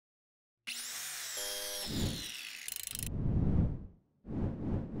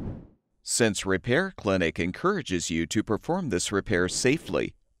Since Repair Clinic encourages you to perform this repair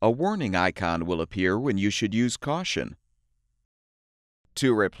safely, a warning icon will appear when you should use caution.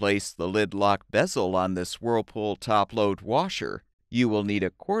 To replace the lid lock bezel on this Whirlpool top-load washer, you will need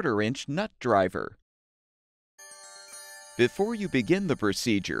a 1/4-inch nut driver. Before you begin the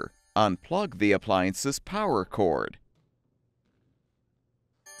procedure, unplug the appliance's power cord.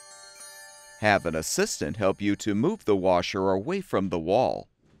 Have an assistant help you to move the washer away from the wall.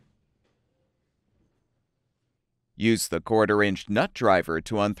 Use the 1/4-inch nut driver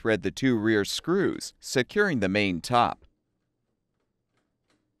to unthread the 2 rear screws, securing the main top.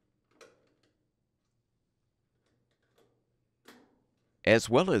 As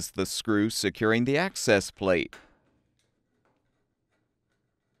well as the screw securing the access plate.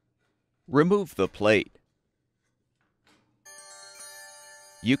 Remove the plate.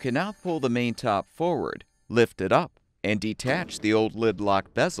 You can now pull the main top forward, lift it up, and detach the old lid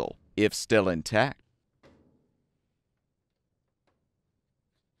lock bezel, if still intact.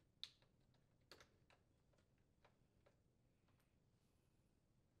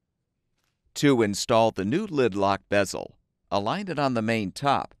 To install the new lid lock bezel, align it on the main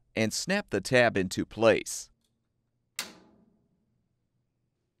top and snap the tab into place.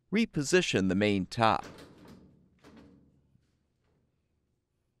 Reposition the main top.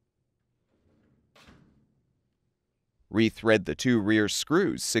 Rethread the 2 rear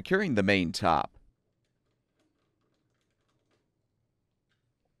screws securing the main top.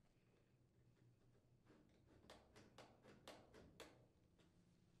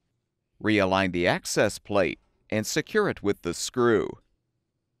 Realign the access plate and secure it with the screw.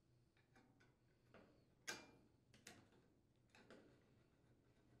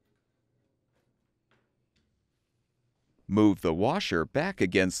 Move the washer back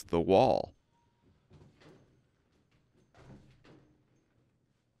against the wall.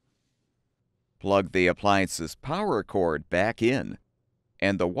 Plug the appliance's power cord back in,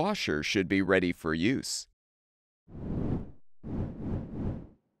 and the washer should be ready for use.